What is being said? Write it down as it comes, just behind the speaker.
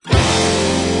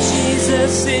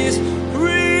Jesus is real.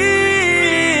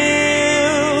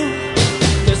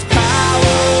 There's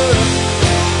power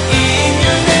in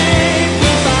your name. We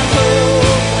find hope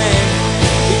when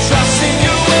we trust in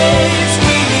your ways.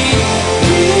 We need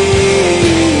real.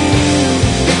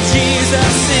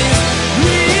 Jesus is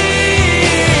real.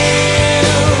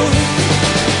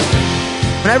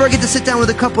 Whenever I get to sit down with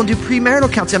a couple and do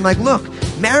premarital counseling, I'm like, look,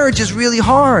 marriage is really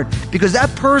hard because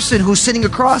that person who's sitting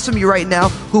across from you right now,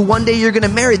 who one day you're going to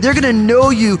marry, they're going to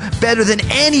know you better than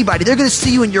anybody. They're going to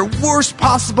see you in your worst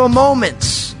possible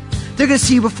moments. They're going to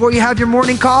see you before you have your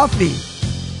morning coffee.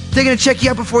 They're going to check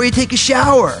you out before you take a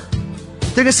shower.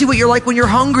 They're going to see what you're like when you're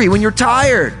hungry, when you're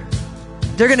tired.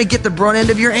 They're going to get the brunt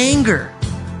end of your anger.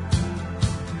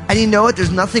 And you know what?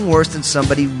 There's nothing worse than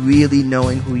somebody really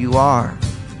knowing who you are,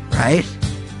 right?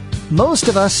 Most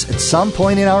of us, at some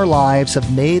point in our lives,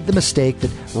 have made the mistake that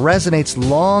resonates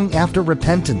long after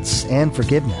repentance and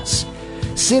forgiveness.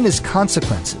 Sin is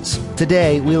consequences.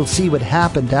 Today, we'll see what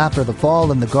happened after the fall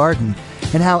in the garden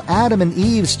and how Adam and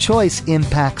Eve's choice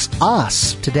impacts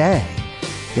us today.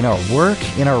 In our work,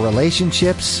 in our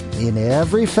relationships, in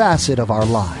every facet of our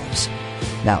lives.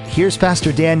 Now, here's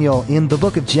Pastor Daniel in the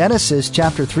book of Genesis,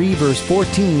 chapter 3, verse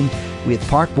 14, with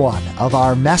part 1 of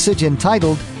our message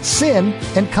entitled Sin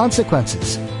and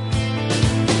Consequences.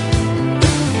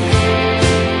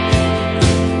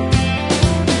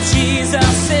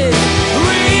 Jesus is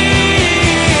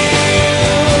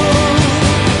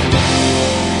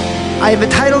I have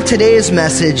entitled today's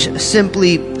message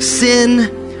simply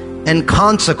Sin and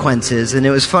Consequences. And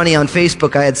it was funny, on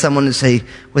Facebook I had someone to say,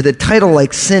 with a title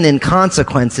like Sin and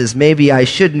Consequences, maybe I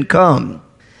shouldn't come.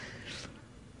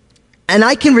 And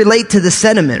I can relate to the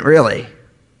sentiment, really,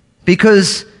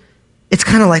 because it's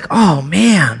kind of like, oh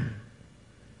man.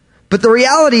 But the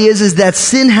reality is that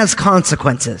sin has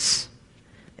consequences.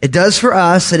 It does for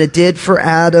us, and it did for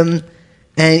Adam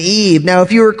and Eve. Now,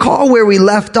 if you recall where we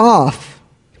left off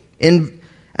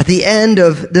at the end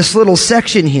of this little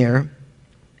section here,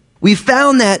 we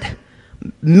found that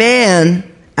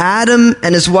man, Adam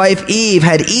and his wife Eve,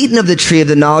 had eaten of the tree of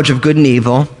the knowledge of good and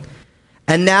evil,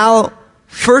 and now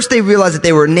first they realized that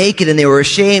they were naked and they were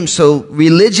ashamed, so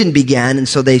religion began, and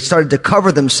so they started to cover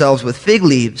themselves with fig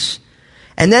leaves.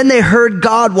 And then they heard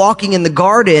God walking in the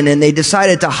garden and they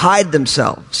decided to hide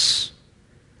themselves.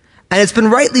 And it's been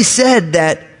rightly said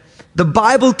that the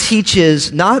Bible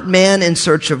teaches not man in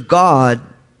search of God,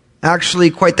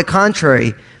 actually quite the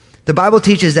contrary. The Bible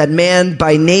teaches that man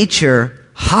by nature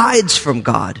hides from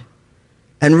God.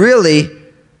 And really,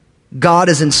 God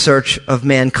is in search of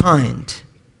mankind.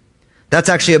 That's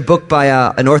actually a book by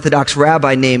an Orthodox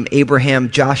rabbi named Abraham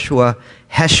Joshua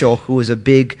Heschel, who was a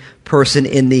big person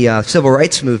in the civil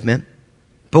rights movement.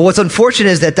 But what's unfortunate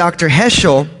is that Dr.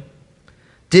 Heschel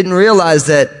didn't realize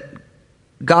that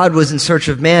God was in search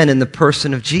of man in the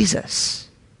person of Jesus.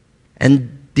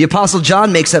 And the Apostle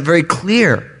John makes that very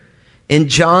clear in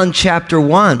John chapter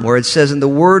 1, where it says, "And the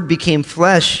Word became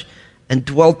flesh and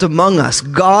dwelt among us."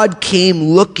 God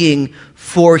came looking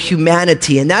for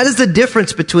humanity. And that is the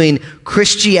difference between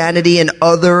Christianity and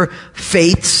other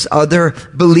faiths, other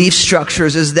belief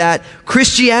structures, is that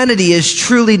Christianity is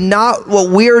truly not what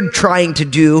we're trying to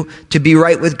do to be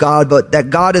right with God, but that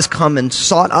God has come and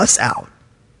sought us out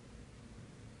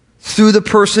through the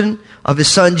person of his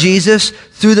son Jesus,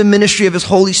 through the ministry of his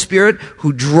Holy Spirit,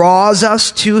 who draws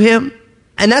us to him.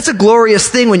 And that's a glorious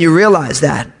thing when you realize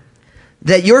that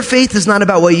your faith is not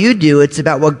about what you do, it's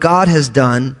about what God has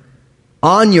done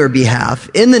on your behalf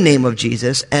in the name of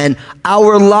Jesus, and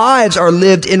our lives are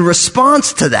lived in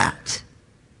response to that.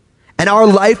 And our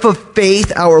life of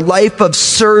faith, our life of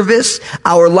service,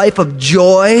 our life of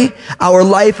joy, our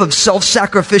life of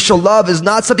self-sacrificial love is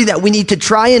not something that we need to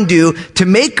try and do to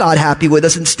make God happy with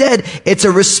us. Instead, it's a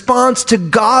response to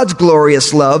God's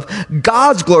glorious love,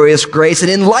 God's glorious grace, and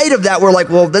in light of that, we're like,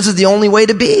 well, this is the only way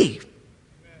to be.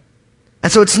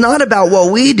 And so it's not about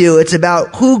what we do, it's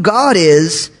about who God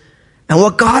is and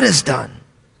what God has done.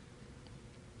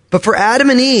 But for Adam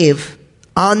and Eve,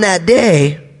 on that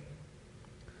day,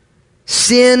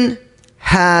 sin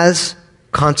has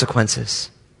consequences.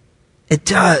 It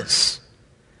does.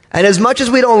 And as much as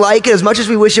we don't like it, as much as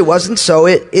we wish it wasn't so,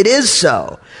 it is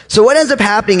so. So what ends up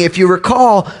happening, if you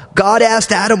recall, God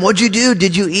asked Adam, "What'd you do?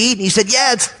 Did you eat?" And he said,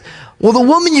 "Yeah, the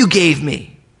woman you gave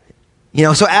me."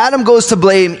 So Adam goes to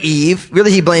blame Eve.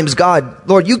 Really, he blames God.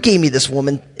 "Lord, you gave me this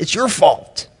woman. It's your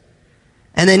fault."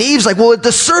 And then Eve's like, "Well,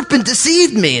 the serpent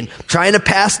deceived me," and trying to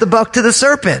pass the buck to the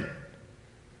serpent.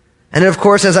 And of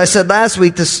course, as I said last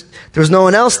week, there was no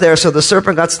one else there, so the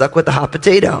serpent got stuck with the hot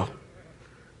potato.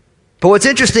 But what's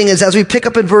interesting is as we pick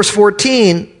up in verse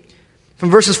 14, From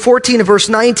verses 14 to verse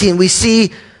 19, we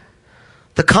see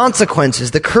the consequences,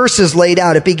 the curses laid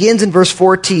out. It begins in verse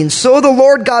 14. So the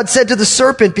Lord God said to the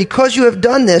serpent, because you have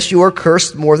done this, you are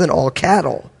cursed more than all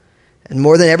cattle, and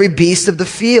more than every beast of the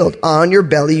field. On your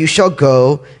belly you shall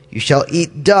go, you shall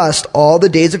eat dust all the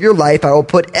days of your life. I will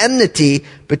put enmity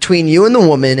between you and the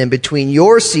woman, and between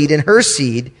your seed and her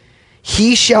seed.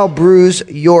 He shall bruise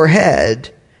your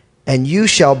head, and you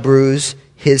shall bruise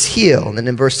his heel. And then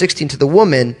in verse 16, to the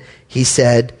woman, he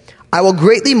said, I will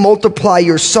greatly multiply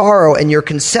your sorrow and your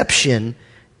conception.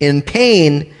 In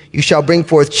pain you shall bring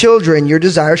forth children. Your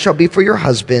desire shall be for your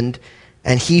husband,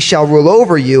 and he shall rule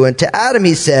over you. And to Adam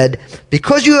he said,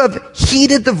 because you have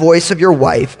heeded the voice of your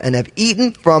wife, and have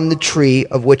eaten from the tree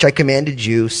of which I commanded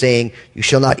you, saying, you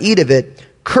shall not eat of it,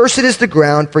 cursed is the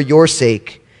ground for your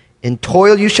sake. In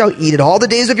toil you shall eat it all the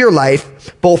days of your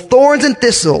life, both thorns and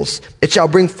thistles it shall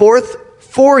bring forth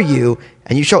for you,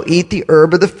 and you shall eat the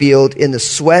herb of the field. In the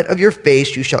sweat of your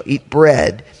face you shall eat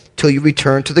bread, till you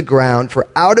return to the ground. For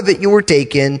out of it you were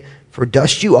taken, for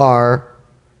dust you are,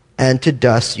 and to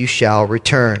dust you shall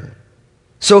return.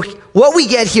 So what we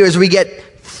get here is we get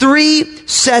 3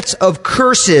 sets of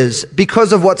curses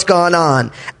because of what's gone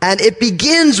on. And it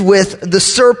begins with the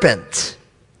serpent.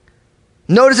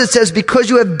 Notice it says, because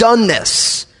you have done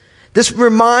this. This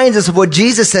reminds us of what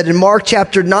Jesus said in Mark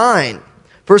chapter 9.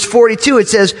 Verse 42, it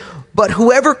says, but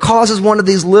whoever causes one of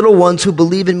these little ones who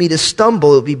believe in me to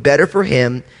stumble, it would be better for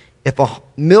him if a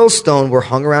millstone were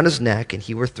hung around his neck and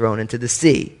he were thrown into the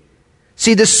sea.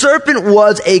 See, the serpent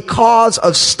was a cause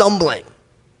of stumbling.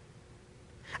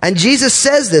 And Jesus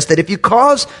says this, that if you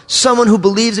cause someone who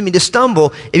believes in me to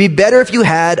stumble, it'd be better if you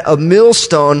had a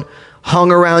millstone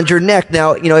hung around your neck.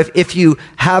 Now, if you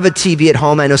have a TV at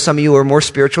home, I know some of you are more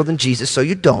spiritual than Jesus, so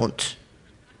you don't.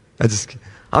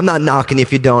 I'm not knocking you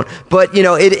if you don't. But,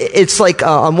 it's like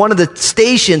on one of the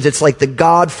stations, it's like the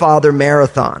Godfather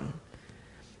Marathon.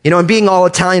 And being all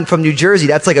Italian from New Jersey,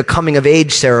 that's like a coming of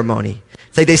age ceremony.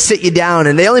 It's like they sit you down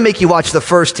and they only make you watch the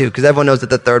first 2 because everyone knows that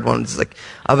the third one is like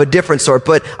of a different sort.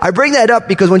 But I bring that up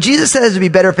because when Jesus says it'd be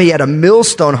better if he had a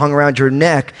millstone hung around your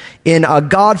neck, in a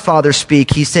Godfather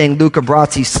speak, he's saying Luca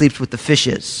Brasi sleeps with the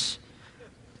fishes.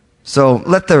 So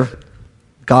let the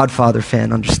Godfather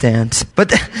fan understand. But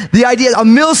the idea, a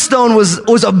millstone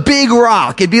was a big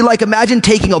rock. It'd be like, imagine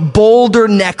taking a boulder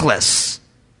necklace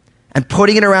and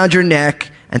putting it around your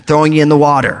neck and throwing you in the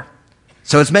water.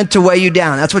 So it's meant to weigh you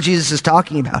down. That's what Jesus is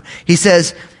talking about. He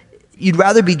says, you'd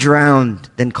rather be drowned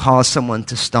than cause someone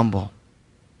to stumble.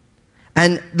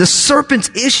 And the serpent's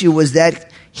issue was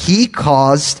that he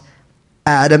caused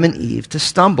Adam and Eve to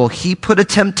stumble. He put a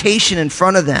temptation in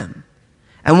front of them.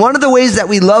 And one of the ways that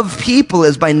we love people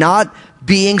is by not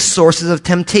being sources of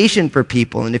temptation for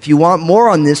people. And if you want more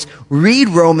on this, read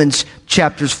Romans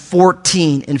chapters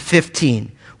 14 and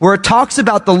 15, where it talks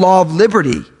about the law of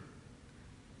liberty.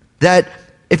 That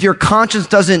if your conscience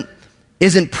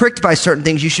isn't pricked by certain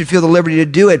things, you should feel the liberty to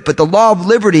do it. But the law of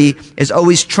liberty is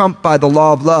always trumped by the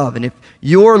law of love. And if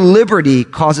your liberty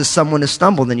causes someone to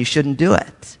stumble, then you shouldn't do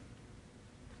it.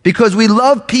 Because we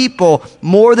love people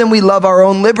more than we love our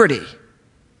own liberty.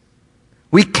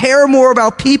 We care more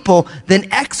about people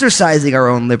than exercising our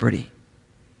own liberty.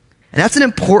 And that's an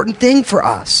important thing for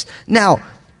us. Now,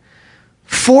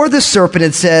 for the serpent,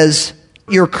 it says,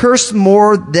 you're cursed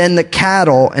more than the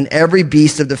cattle and every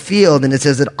beast of the field. And it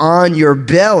says that on your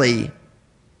belly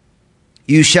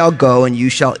you shall go and you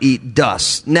shall eat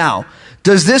dust. Now,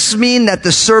 does this mean that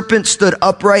the serpent stood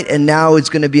upright and now it's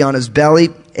going to be on his belly?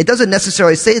 It doesn't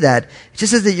necessarily say that. It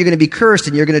just says that you're going to be cursed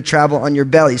and you're going to travel on your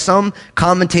belly. Some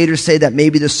commentators say that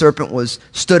maybe the serpent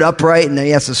stood upright and then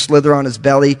he has to slither on his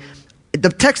belly. The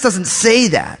text doesn't say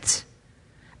that.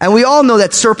 And we all know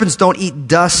that serpents don't eat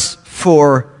dust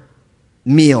for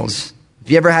meals.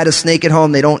 If you ever had a snake at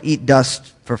home, they don't eat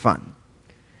dust for fun.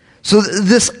 So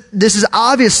this is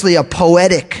obviously a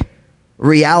poetic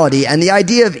reality. And the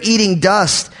idea of eating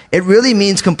dust, it really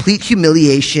means complete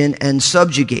humiliation and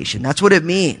subjugation. That's what it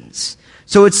means.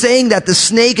 So it's saying that the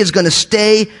snake is going to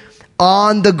stay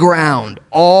on the ground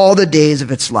all the days of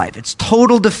its life. It's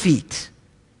total defeat.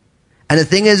 And the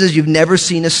thing is you've never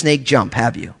seen a snake jump,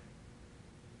 have you?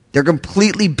 They're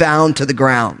completely bound to the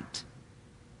ground.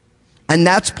 And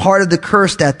that's part of the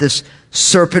curse that this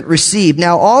serpent received.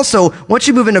 Now also, once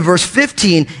you move into verse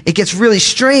 15, it gets really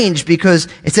strange because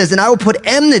it says, and I will put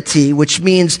enmity, which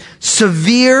means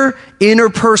severe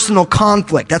interpersonal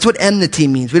conflict. That's what enmity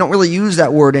means. We don't really use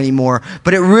that word anymore,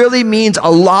 but it really means a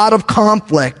lot of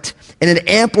conflict in an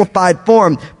amplified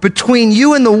form between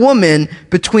you and the woman,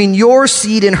 between your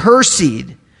seed and her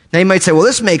seed. Now you might say, well,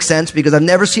 this makes sense because I've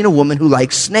never seen a woman who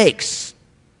likes snakes.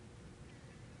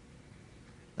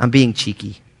 I'm being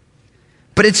cheeky.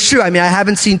 But it's true. I mean, I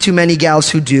haven't seen too many gals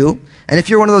who do. And if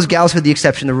you're one of those gals with the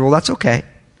exception to the rule, that's okay.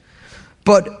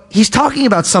 But he's talking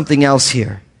about something else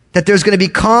here. That there's going to be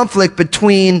conflict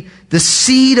between the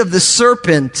seed of the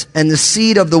serpent and the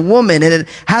seed of the woman. And it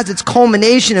has its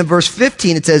culmination in verse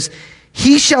 15. It says,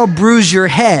 he shall bruise your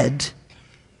head.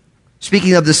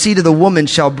 Speaking of the seed of the woman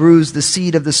shall bruise the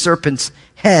seed of the serpent's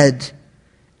head.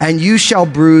 And you shall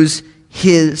bruise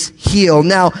his heel.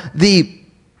 Now, the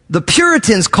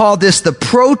Puritans call this the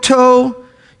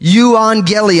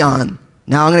proto-euangelion.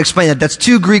 Now, I'm going to explain that. That's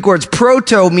two Greek words.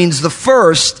 Proto means the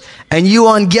first, and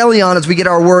euangelion is we get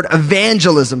our word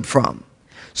evangelism from.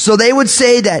 So they would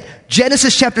say that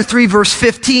Genesis chapter 3 verse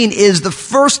 15 is the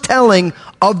first telling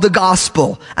of the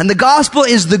gospel. And the gospel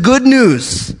is the good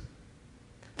news.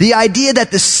 The idea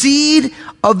that the seed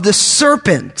of the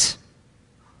serpent,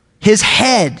 his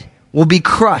head will be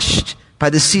crushed by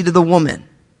the seed of the woman.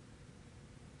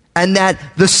 And that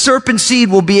the serpent seed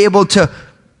will be able to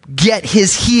get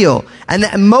his heel. And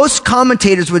that most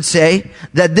commentators would say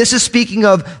that this is speaking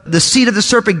of the seed of the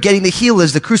serpent getting the heel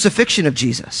is the crucifixion of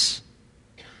Jesus.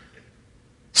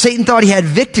 Satan thought he had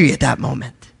victory at that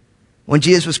moment when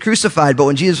Jesus was crucified, but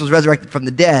when Jesus was resurrected from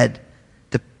the dead,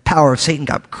 the power of Satan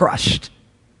got crushed.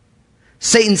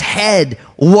 Satan's head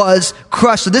was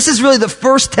crushed. So this is really the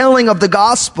first telling of the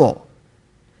gospel.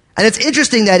 And it's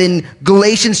interesting that in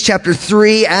Galatians chapter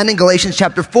 3 and in Galatians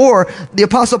chapter 4, the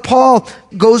Apostle Paul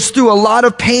goes through a lot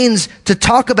of pains to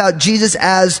talk about Jesus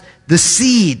as the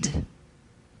seed.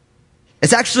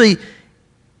 It's actually,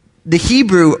 the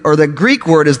Hebrew or the Greek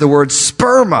word is the word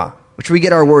sperma, which we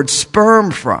get our word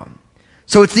sperm from.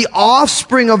 So it's the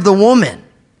offspring of the woman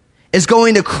is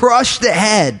going to crush the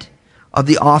head of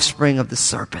the offspring of the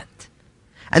serpent.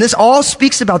 And this all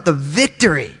speaks about the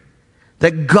victory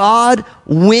that God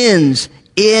wins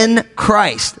in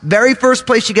Christ. Very first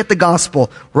place you get the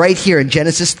gospel, right here in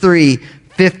Genesis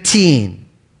 3:15.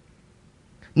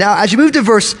 Now, as you move to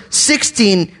verse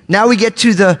 16, now we get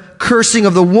to the cursing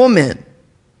of the woman.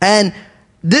 And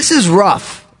this is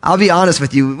rough. I'll be honest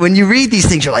with you. When you read these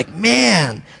things, you're like,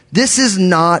 man, this is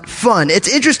not fun. It's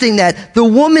interesting that the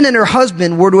woman and her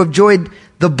husband were to have enjoyed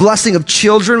the blessing of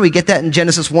children. We get that in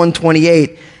Genesis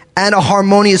 1:28. And a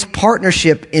harmonious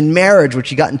partnership in marriage, which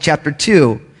you got in chapter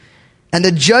 2. And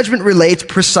the judgment relates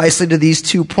precisely to these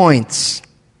 2 points.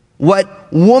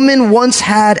 What woman once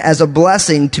had as a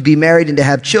blessing to be married and to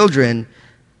have children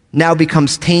now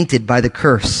becomes tainted by the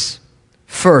curse.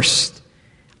 First,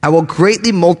 I will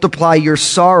greatly multiply your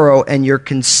sorrow and your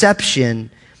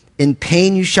conception. In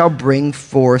pain you shall bring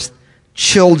forth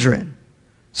children.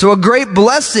 So a great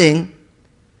blessing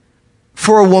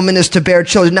for a woman is to bear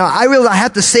children. Now, I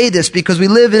have to say this because we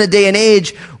live in a day and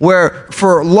age where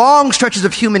for long stretches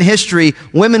of human history,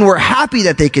 women were happy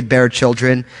that they could bear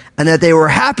children and that they were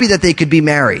happy that they could be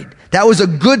married. That was a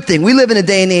good thing. We live in a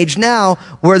day and age now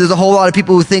where there's a whole lot of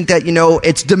people who think that,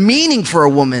 it's demeaning for a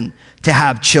woman to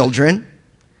have children.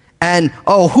 And,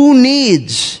 who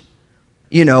needs,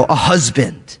 a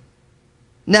husband?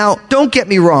 Now, don't get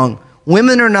me wrong.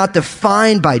 Women are not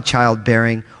defined by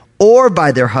childbearing or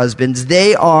by their husbands.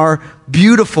 They are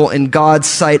beautiful in God's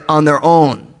sight on their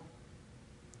own.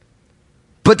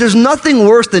 But there's nothing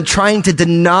worse than trying to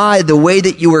deny the way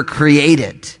that you were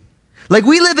created. Like,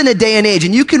 we live in a day and age,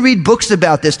 and you can read books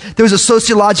about this. There was a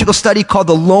sociological study called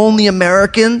The Lonely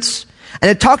Americans,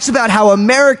 and it talks about how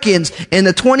Americans in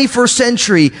the 21st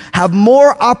century have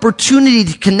more opportunity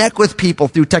to connect with people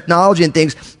through technology and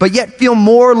things, but yet feel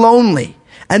more lonely.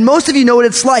 And most of you know what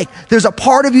it's like. There's a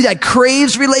part of you that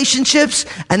craves relationships,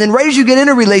 and then right as you get in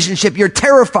a relationship, you're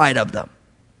terrified of them.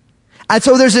 And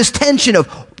so there's this tension of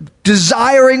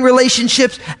desiring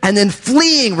relationships and then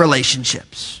fleeing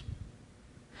relationships.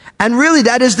 And really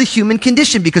that is the human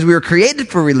condition because we were created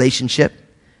for relationship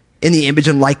in the image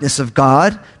and likeness of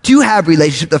God to have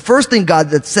relationship. The first thing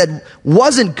God that said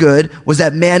wasn't good was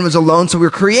that man was alone. So we were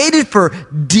created for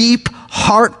deep,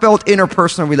 heartfelt,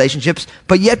 interpersonal relationships.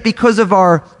 But yet because of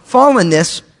our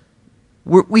fallenness,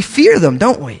 we fear them,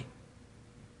 don't we?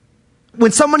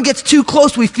 When someone gets too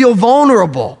close, we feel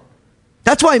vulnerable.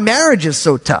 That's why marriage is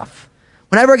so tough.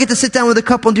 Whenever I get to sit down with a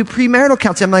couple and do premarital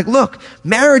counseling, I'm like, look,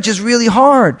 marriage is really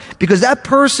hard because that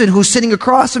person who's sitting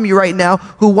across from you right now,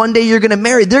 who one day you're going to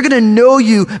marry, they're going to know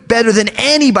you better than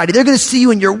anybody. They're going to see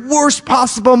you in your worst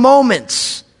possible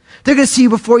moments. They're going to see you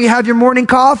before you have your morning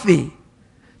coffee.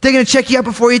 They're going to check you out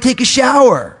before you take a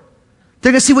shower.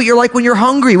 They're going to see what you're like when you're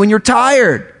hungry, when you're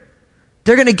tired.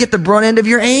 They're going to get the brunt end of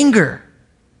your anger.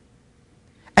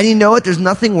 And you know what? There's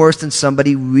nothing worse than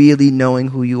somebody really knowing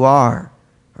who you are,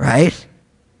 right?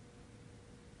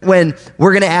 when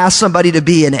we're going to ask somebody to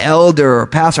be an elder or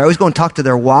pastor, I always go and talk to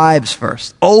their wives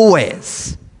first.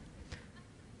 Always.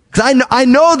 Because I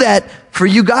know that for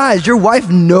you guys, your wife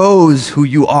knows who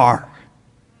you are.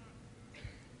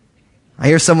 I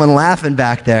hear someone laughing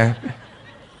back there.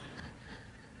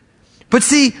 But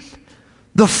see,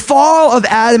 the fall of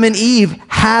Adam and Eve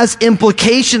has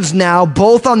implications now,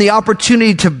 both on the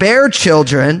opportunity to bear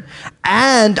children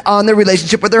and on their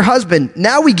relationship with their husband.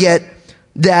 Now we get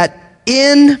that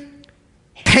in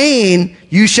pain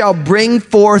you shall bring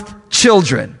forth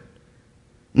children.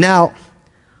 Now,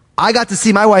 I got to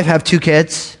see my wife have 2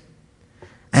 kids,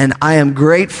 and I am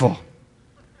grateful.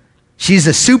 She's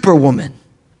a superwoman.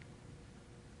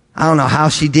 I don't know how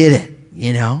she did it,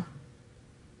 you know?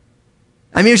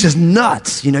 I mean, it's just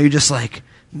nuts. You know, you're just like,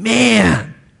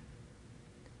 man.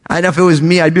 I know if it was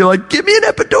me, I'd be like, give me an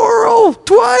epidural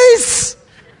twice.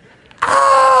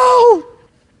 Ow.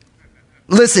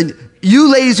 Listen,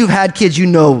 you ladies who've had kids, you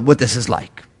know what this is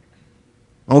like.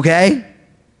 Okay?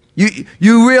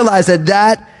 You realize that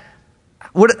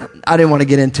I didn't want to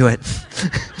get into it.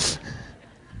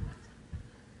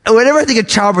 Whenever I think of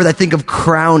childbirth, I think of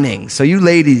crowning. So you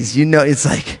ladies, you know, it's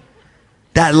like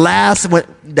that last one,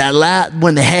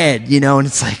 the head, you know, and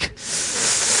it's like,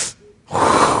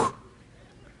 whew.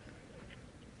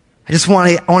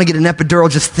 I want to get an epidural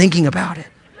just thinking about it.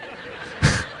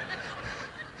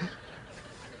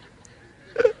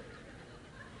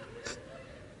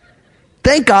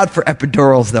 Thank God for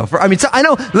epidurals, though. I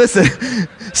know, listen,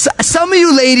 some of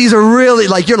you ladies are really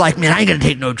like, you're like, man, I ain't going to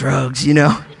take no drugs, you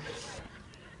know?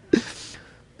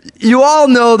 You all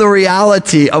know the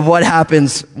reality of what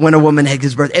happens when a woman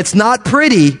gives birth. It's not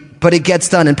pretty, but it gets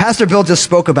done. And Pastor Bill just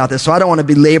spoke about this, so I don't want to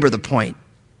belabor the point.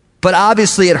 But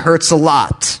obviously it hurts a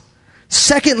lot.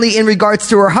 Secondly, in regards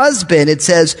to her husband, it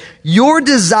says, your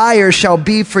desire shall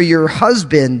be for your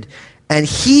husband, and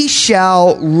he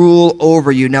shall rule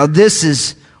over you. Now this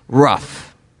is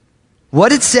rough.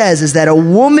 What it says is that a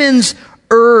woman's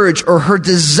urge or her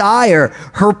desire,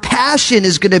 her passion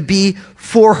is going to be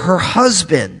for her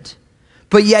husband,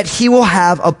 but yet he will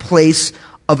have a place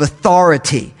of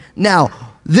authority. Now,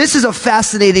 this is a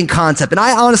fascinating concept, and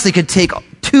I honestly could take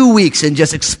 2 weeks in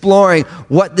just exploring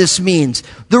what this means.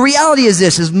 The reality is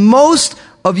this, is most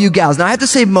of you gals, now I have to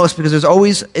say most because there's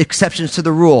always exceptions to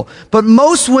the rule, but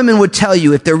most women would tell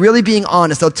you, if they're really being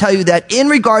honest, they'll tell you that in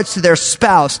regards to their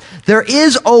spouse, there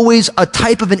is always a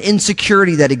type of an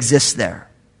insecurity that exists there.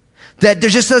 That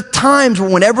there's just times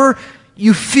whenever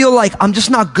you feel like, I'm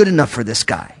just not good enough for this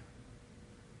guy.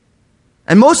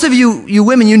 And most of you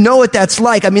women, you know what that's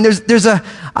like. I mean,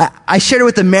 I shared it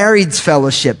with the Marrieds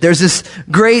Fellowship. There's this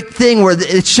great thing where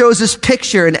it shows this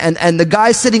picture and the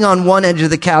guy's sitting on one edge of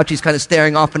the couch. He's kind of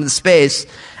staring off into space.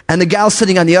 And the gal's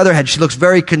sitting on the other edge. She looks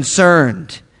very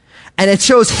concerned. And it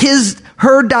shows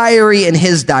her diary and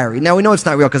his diary. Now we know it's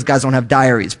not real because guys don't have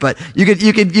diaries, but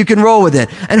you can roll with it.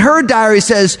 And her diary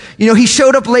says, you know, he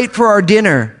showed up late for our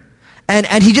dinner.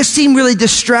 And he just seemed really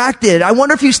distracted. I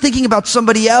wonder if he was thinking about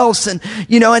somebody else. And,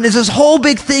 you know, and there's this whole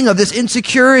big thing of this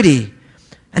insecurity.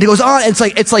 And he goes on, and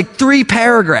it's like 3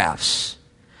 paragraphs.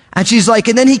 And she's like,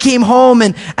 and then he came home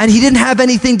and he didn't have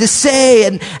anything to say.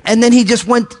 And then he just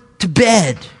went to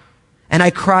bed. And I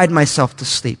cried myself to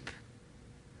sleep.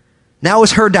 Now it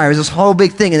was her diary. It was this whole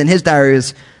big thing. And then his diary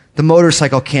is, the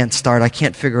motorcycle can't start. I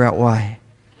can't figure out why.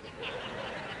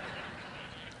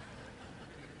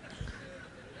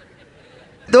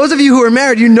 Those of you who are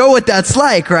married, you know what that's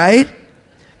like, right?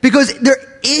 Because they're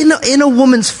in a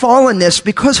woman's fallenness,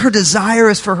 because her desire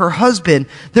is for her husband,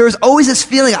 there is always this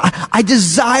feeling, I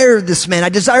desire this man. I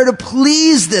desire to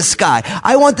please this guy.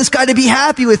 I want this guy to be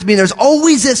happy with me. There's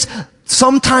always this,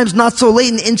 sometimes not so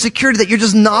latent insecurity that you're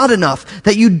just not enough,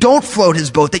 that you don't float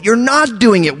his boat, that you're not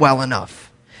doing it well enough.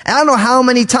 And I don't know how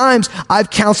many times I've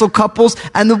counseled couples,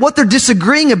 and what they're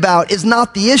disagreeing about is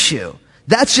not the issue.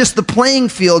 That's just the playing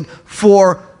field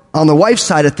for, on the wife's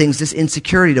side of things, this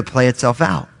insecurity to play itself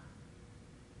out.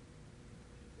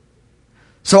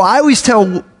 So I always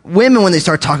tell women when they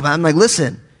start talking about it, I'm like,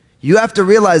 listen, you have to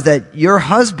realize that your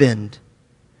husband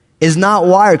is not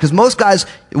wired. Because most guys,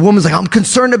 a woman's like, I'm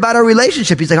concerned about our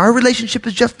relationship. He's like, our relationship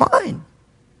is just fine.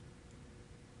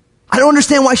 I don't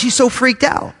understand why she's so freaked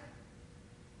out.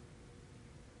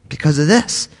 Because of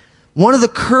this. One of the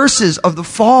curses of the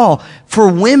fall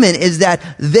for women is that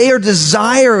they are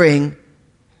desiring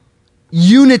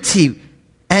unity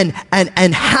and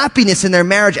happiness in their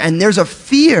marriage. And there's a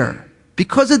fear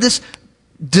because of this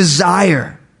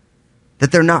desire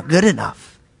that they're not good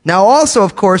enough. Now also,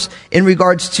 of course, in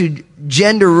regards to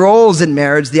gender roles in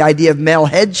marriage, the idea of male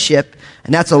headship,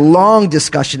 And that's a long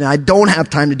discussion, and I don't have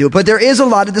time to do it. But there is a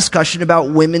lot of discussion about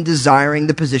women desiring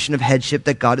the position of headship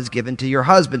that God has given to your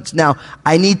husbands. Now,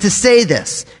 I need to say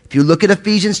this. If you look at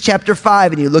Ephesians chapter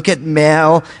 5 and you look at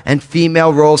male and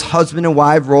female roles, husband and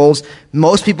wife roles,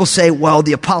 most people say, well,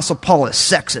 the Apostle Paul is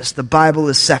sexist. The Bible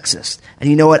is sexist. And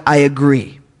you know what? I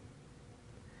agree.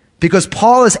 Because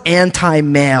Paul is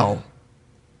anti-male.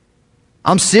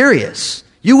 I'm serious.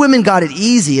 You women got it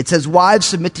easy. It says, wives,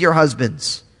 submit to your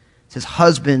husbands. It says,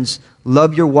 husbands,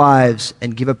 love your wives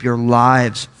and give up your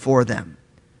lives for them.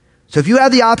 So if you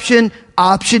have the option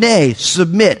A,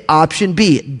 submit. Option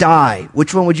B, die.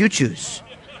 Which one would you choose?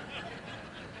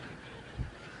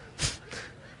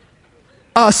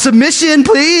 Submission,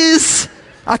 please.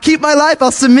 I'll keep my life.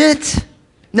 I'll submit.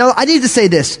 Now, I need to say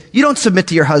this. You don't submit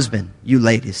to your husband, you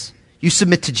ladies. You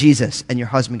submit to Jesus, and your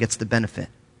husband gets the benefit.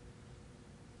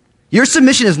 Your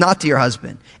submission is not to your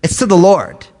husband. It's to the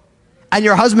Lord. And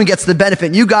your husband gets the benefit.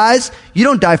 And you guys, you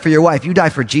don't die for your wife. You die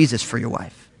for Jesus for your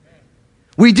wife.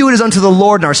 We do it as unto the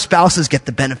Lord, and our spouses get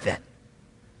the benefit.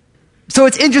 So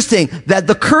it's interesting that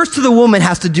the curse to the woman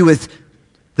has to do with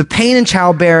the pain in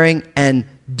childbearing and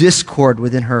discord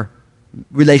within her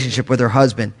relationship with her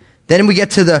husband. Then we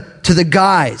get to the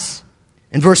guys.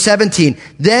 In verse 17,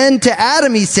 then to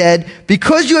Adam he said,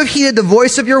 because you have heeded the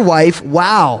voice of your wife,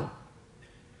 wow.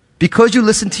 Because you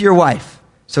listen to your wife.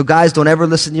 So guys, don't ever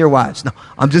listen to your wives. No,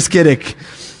 I'm just kidding.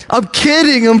 I'm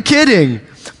kidding.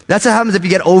 That's what happens if you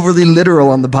get overly literal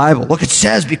on the Bible. Look, it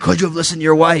says, because you have listened to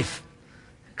your wife.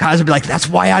 Guys will be like, that's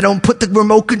why I don't put the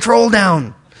remote control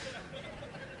down.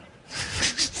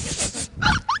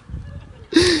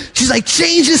 She's like,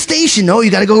 change the station. No,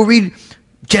 you got to go read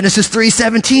Genesis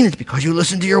 3:17. It's because you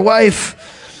listen to your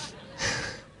wife.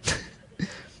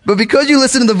 But because you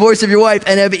listen to the voice of your wife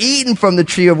and have eaten from the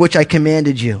tree of which I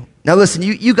commanded you. Now listen,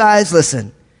 you guys,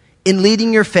 listen. In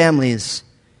leading your families,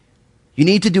 you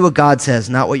need to do what God says,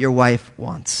 not what your wife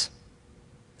wants.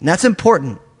 And that's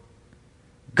important.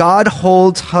 God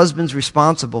holds husbands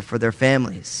responsible for their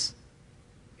families.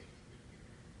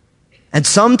 And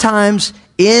sometimes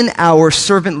in our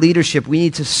servant leadership, we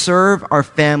need to serve our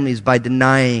families by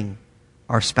denying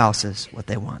our spouses what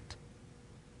they want.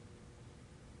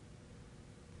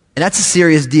 And that's a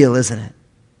serious deal, isn't it?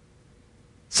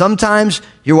 Sometimes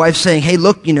your wife's saying, hey,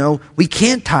 look, we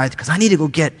can't tithe because I need to go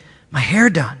get my hair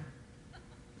done.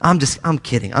 I'm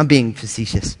kidding. I'm being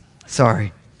facetious.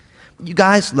 Sorry. You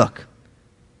guys, look,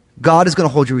 God is going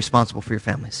to hold you responsible for your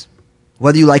families,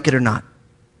 whether you like it or not.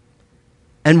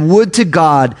 And would to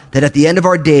God that at the end of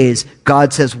our days,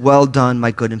 God says, well done,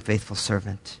 my good and faithful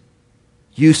servant.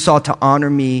 You sought to honor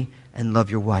me and love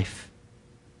your wife.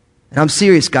 And I'm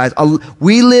serious, guys.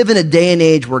 We live in a day and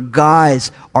age where guys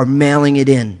are mailing it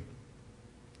in.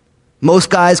 Most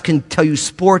guys can tell you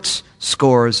sports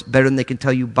scores better than they can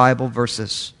tell you Bible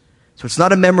verses. So it's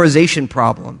not a memorization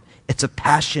problem. It's a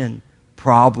passion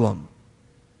problem.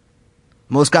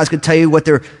 Most guys can tell you what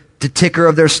the ticker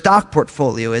of their stock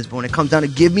portfolio is, but when it comes down to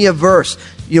give me a verse,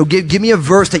 give me a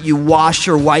verse that you wash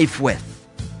your wife with.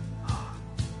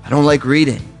 I don't like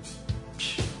reading.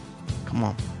 Come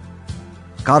on.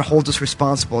 God holds us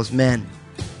responsible as men.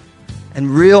 And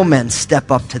real men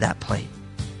step up to that plate.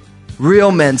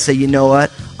 Real men say, you know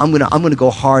what? I'm gonna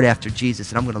go hard after Jesus,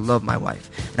 and I'm gonna love my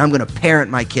wife. And I'm gonna parent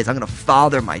my kids. I'm gonna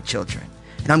father my children.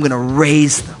 And I'm gonna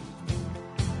raise them.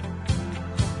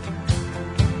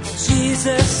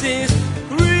 Jesus is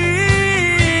real.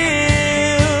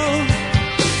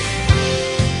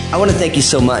 I want to thank you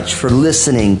so much for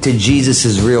listening to Jesus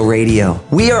is Real Radio.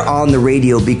 We are on the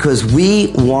radio because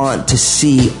we want to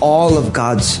see all of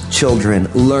God's children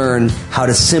learn how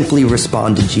to simply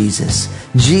respond to Jesus.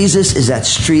 Jesus is at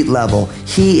street level.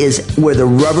 He is where the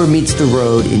rubber meets the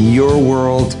road in your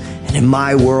world and in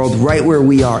my world, right where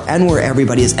we are and where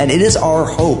everybody is. And it is our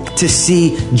hope to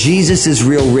see Jesus is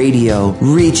Real Radio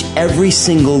reach every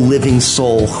single living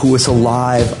soul who is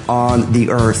alive on the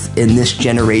earth in this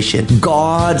generation.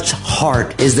 God's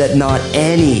heart is that not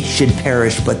any should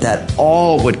perish, but that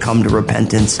all would come to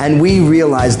repentance. And we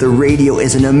realize the radio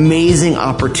is an amazing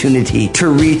opportunity to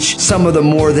reach some of the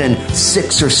more than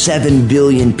 6 or 7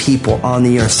 billion people on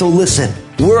the earth. So listen.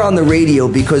 We're on the radio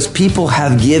because people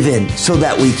have given so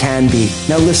that we can be.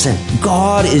 Now listen,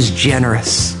 God is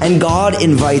generous, and God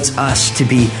invites us to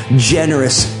be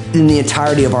generous in the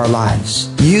entirety of our lives.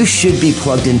 You should be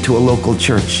plugged into a local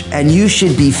church, and you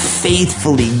should be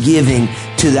faithfully giving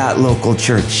to that local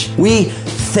church. We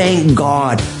thank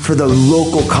God for the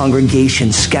local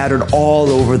congregations scattered all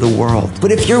over the world.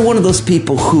 But if you're one of those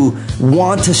people who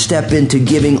want to step into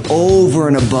giving over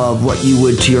and above what you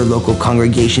would to your local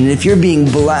congregation, and if you're being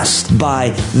blessed by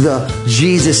the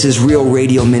Jesus is Real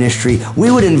radio ministry,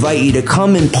 we would invite you to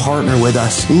come and partner with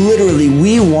us. Literally,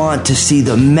 we want to see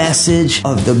the message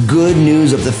of the good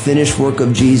news of the finished work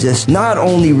of Jesus not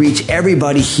only reach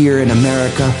everybody here in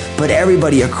America, but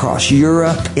everybody across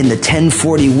Europe, in the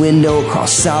 1040 window,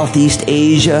 across Southeast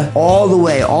Asia, all the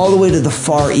way to the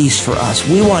Far East for us.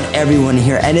 We want everyone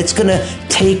here, and it's going to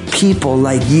take people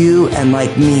like you and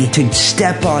like me to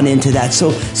step on into that.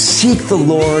 So seek the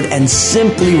Lord and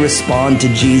simply respond to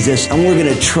Jesus, and we're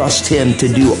going to trust Him to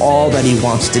do all that He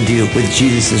wants to do with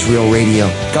Jesus' Real Radio.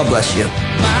 God bless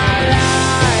you.